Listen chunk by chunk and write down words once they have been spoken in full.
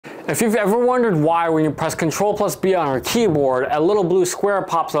If you've ever wondered why when you press Ctrl+B on your keyboard, a little blue square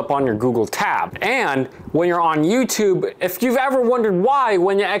pops up on your Google tab. And when you're on YouTube, if you've ever wondered why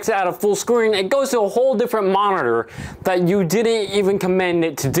when you exit out of full screen, it goes to a whole different monitor that you didn't even command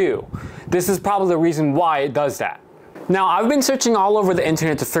it to do. This is probably the reason why it does that. Now, I've been searching all over the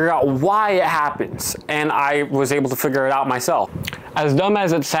internet to figure out why it happens, and I was able to figure it out myself. As dumb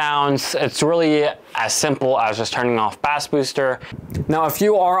as it sounds, it's really as simple as just turning off Bass Booster. Now, if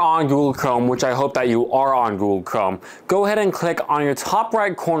you are on Google Chrome, which I hope that you are on Google Chrome, go ahead and click on your top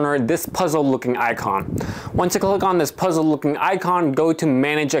right corner this puzzle looking icon. Once you click on this puzzle looking icon, go to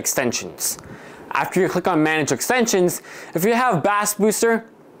Manage Extensions. After you click on Manage Extensions, if you have Bass Booster,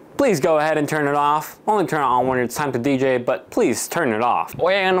 please go ahead and turn it off. Only turn it on when it's time to DJ, but please turn it off.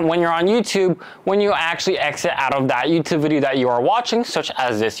 And when you're on YouTube, when you actually exit out of that YouTube video that you are watching, such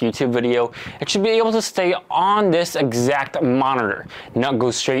as this YouTube video, it should be able to stay on this exact monitor, not go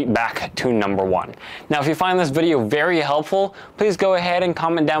straight back to number 1. Now, if you find this video very helpful, please go ahead and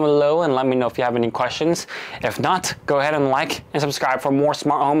comment down below and let me know if you have any questions. If not, go ahead and like and subscribe for more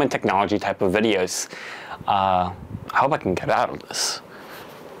smart home and technology type of videos. I hope I can get out of this.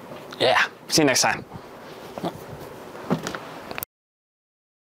 Yeah, see you next time.